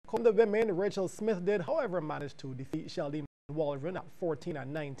Come the women, Rachel Smith did, however, manage to defeat Sheldon Waldron at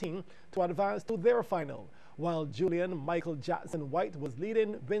 14-19 to advance to their final, while Julian Michael Jackson White was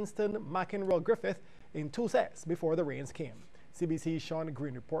leading Winston McEnroe Griffith in 2 sets before the rains came. CBC's Sean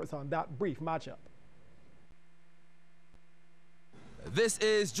Green reports on that brief matchup. This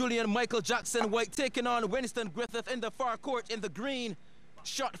is Julian Michael Jackson White taking on Winston Griffith in the far court in the green.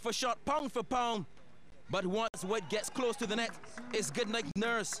 Shot for shot, pound for pound. But once White gets close to the net, it's goodnight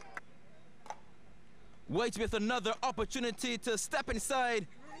nurse. White with another opportunity to step inside,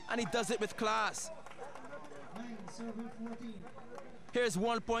 and he does it with class. Here's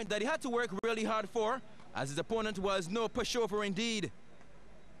one point that he had to work really hard for, as his opponent was no pushover indeed.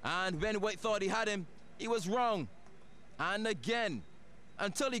 And when White thought he had him, he was wrong. And again,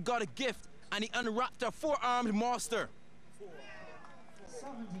 until he got a gift and he unwrapped a four-armed monster.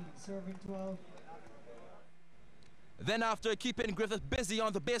 17, serving 12. Then after keeping Griffith busy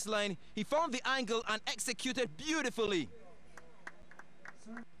on the baseline, he found the angle and executed beautifully.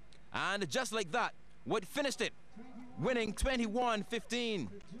 And just like that, White finished it, winning 21-15.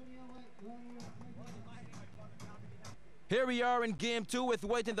 Here we are in game 2 with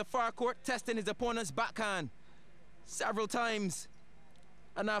White in the far court testing his opponent's backhand several times.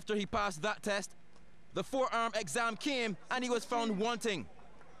 And after he passed that test, the forearm exam came and he was found wanting.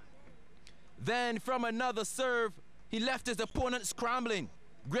 Then from another serve, he left his opponent scrambling.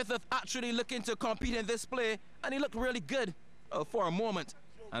 Griffith actually looking to compete in this play, and he looked really good for a moment.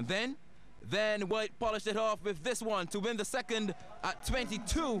 And then White polished it off with this one to win the second at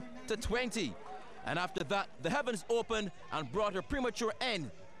 22-20. And after that, the heavens opened and brought a premature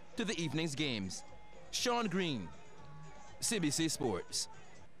end to the evening's games. Sean Green, CBC Sports.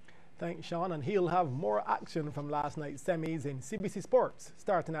 Thanks, Sean, and he'll have more action from last night's semis in CBC Sports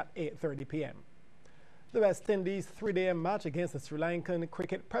starting at 8:30 p.m. The West Indies 3-day match against the Sri Lankan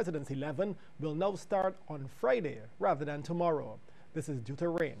Cricket Presidents 11 will now start on Friday rather than tomorrow. This is due to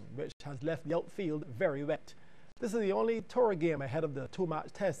rain, which has left the outfield very wet. This is the only tour game ahead of the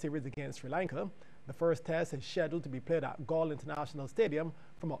 2-match test series against Sri Lanka. The first test is scheduled to be played at Galle International Stadium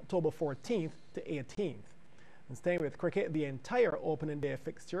from October 14th to 18th. And staying with cricket, the entire opening day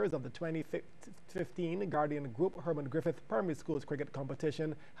fixtures of the 2015 Guardian Group Herman Griffith Primary Schools cricket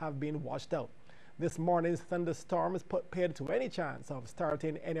competition have been washed out. This morning's thunderstorms put paid to any chance of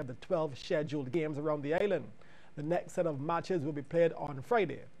starting any of the 12 scheduled games around the island. The next set of matches will be played on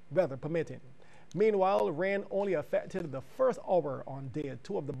Friday, weather permitting. Meanwhile, rain only affected the first hour on day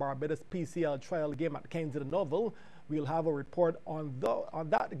 2 of the Barbados PCL trial game at Kensington Oval. We'll have a report on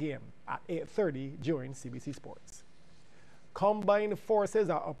that game at 8:30 during CBC Sports. Combined forces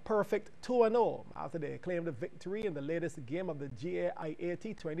are a perfect 2-0 after they claimed a victory in the latest game of the GAIA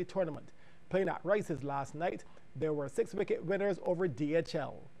T20 tournament. Playing at Rice's last night, there were 6-wicket winners over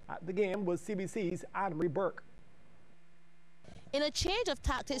DHL. At the game was CBC's Anne-Marie Burke. In a change of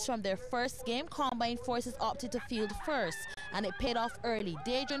tactics from their first game, Combined Forces opted to field first, and it paid off early.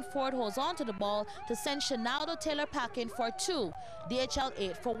 Deidre Ford holds on to the ball to send Shenaldo Taylor packing for 2, DHL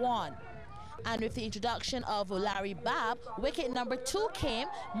 8 for 1. And with the introduction of Larry Babb, wicket number 2 came.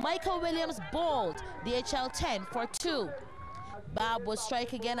 Michael Williams bowled, DHL 10 for 2. Babb will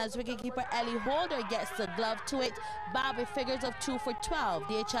strike again as wicketkeeper Ellie Holder gets the glove to it. Babb with figures of 2 for 12.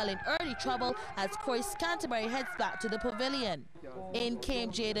 DHL in early trouble as Corey Scanterbury heads back to the pavilion. In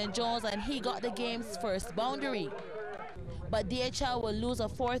came Jaden Jones and he got the game's first boundary. But DHL will lose a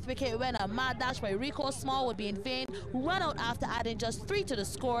 4th wicket when a mad dash by Rico Small would be in vain, who ran out after adding just 3 to the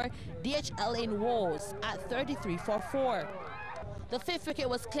score. DHL in woes at 33 for 4. The 5th wicket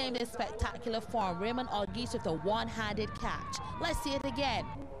was claimed in spectacular form. Raymond Algis with a one-handed catch. Let's see it again.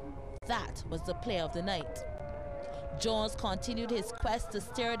 That was the play of the night. Jones continued his quest to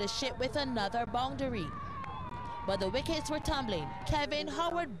steer the ship with another boundary. But the wickets were tumbling. Kevin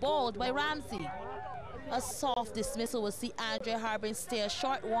Howard bowled by Ramsey. A soft dismissal will see Andre Harbin stay a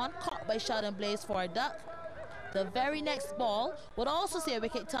short one, caught by Sheldon Blaze for a duck. The very next ball would also see a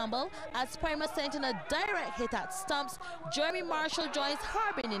wicket tumble as Primer sent in a direct hit at stumps. Jeremy Marshall joins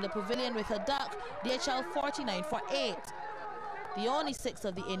Harbin in the pavilion with a duck, DHL 49 for 8. The only 6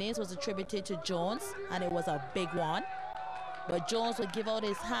 of the innings was attributed to Jones, and it was a big one. But Jones would give out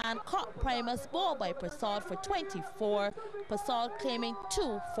his hand, caught Primer's ball by Prasad for 24, Prasad claiming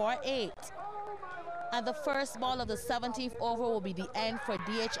 2 for 8. And the first ball of the 17th over will be the end for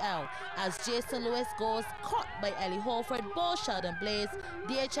DHL as Jason Lewis goes caught by Ellie Holford, ball Sheldon Blaze,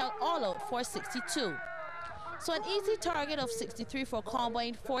 DHL all out for 62. So an easy target of 63 for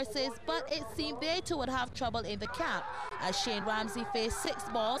Combined Forces, but it seemed they too would have trouble in the camp as Shane Ramsey faced 6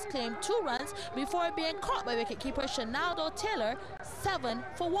 balls, claimed 2 runs before being caught by wicketkeeper Shenaldo Taylor 7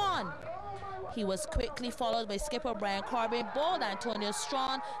 for 1. He was quickly followed by skipper Brian Corbin, bowled Antonio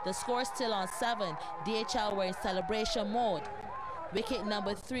Strawn. The score still on 7. DHL were in celebration mode. Wicket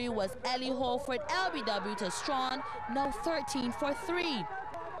number 3 was Ellie Holford, LBW to Strawn, now 13 for 3.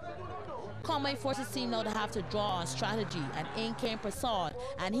 Combined forces seem now to have to draw on strategy, and in came Prasad,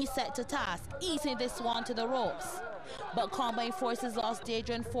 and he set to task, easing this one to the ropes. But combined forces lost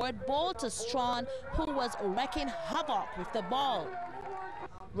Adrian Ford, bowled to Strawn, who was wrecking havoc with the ball.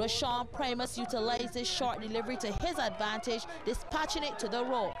 Rashawn Primus utilized his short delivery to his advantage, dispatching it to the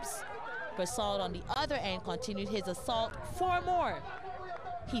ropes. Prasad on the other end continued his assault for more.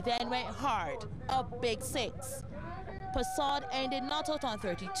 He then went hard, a big 6. Prasad ended not out on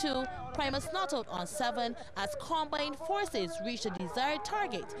 32, Primus not out on 7, as combined forces reached the desired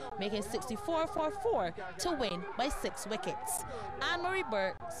target, making 64 for 4 to win by 6 wickets. Anne-Marie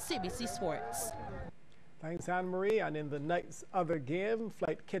Burke, CBC Sports. Thanks, Anne-Marie. And in the night's other game,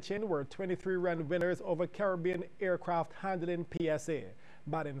 Flight Kitchen were 23-run winners over Caribbean Aircraft Handling PSA.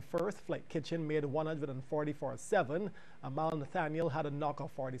 Batting first, Flight Kitchen made 140 for 7. Amal Nathaniel had a knock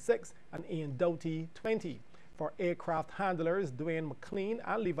of 46 and Ian Doughty 20. For aircraft handlers, Dwayne McLean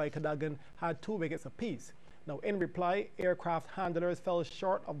and Levi Cadogan had 2 wickets apiece. Now, in reply, aircraft handlers fell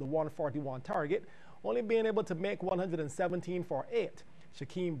short of the 141 target, only being able to make 117 for 8.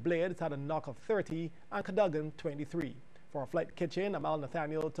 Shaquem Blades had a knock of 30 and Cadogan 23. For Flight Kitchen, Amal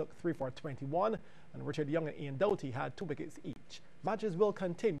Nathaniel took 3 for 21, and Richard Young and Ian Doughty had 2 wickets each. Matches will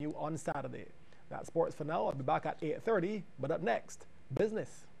continue on Saturday. That's sports for now. I'll be back at 8:30, but up next,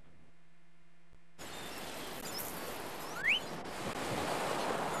 business.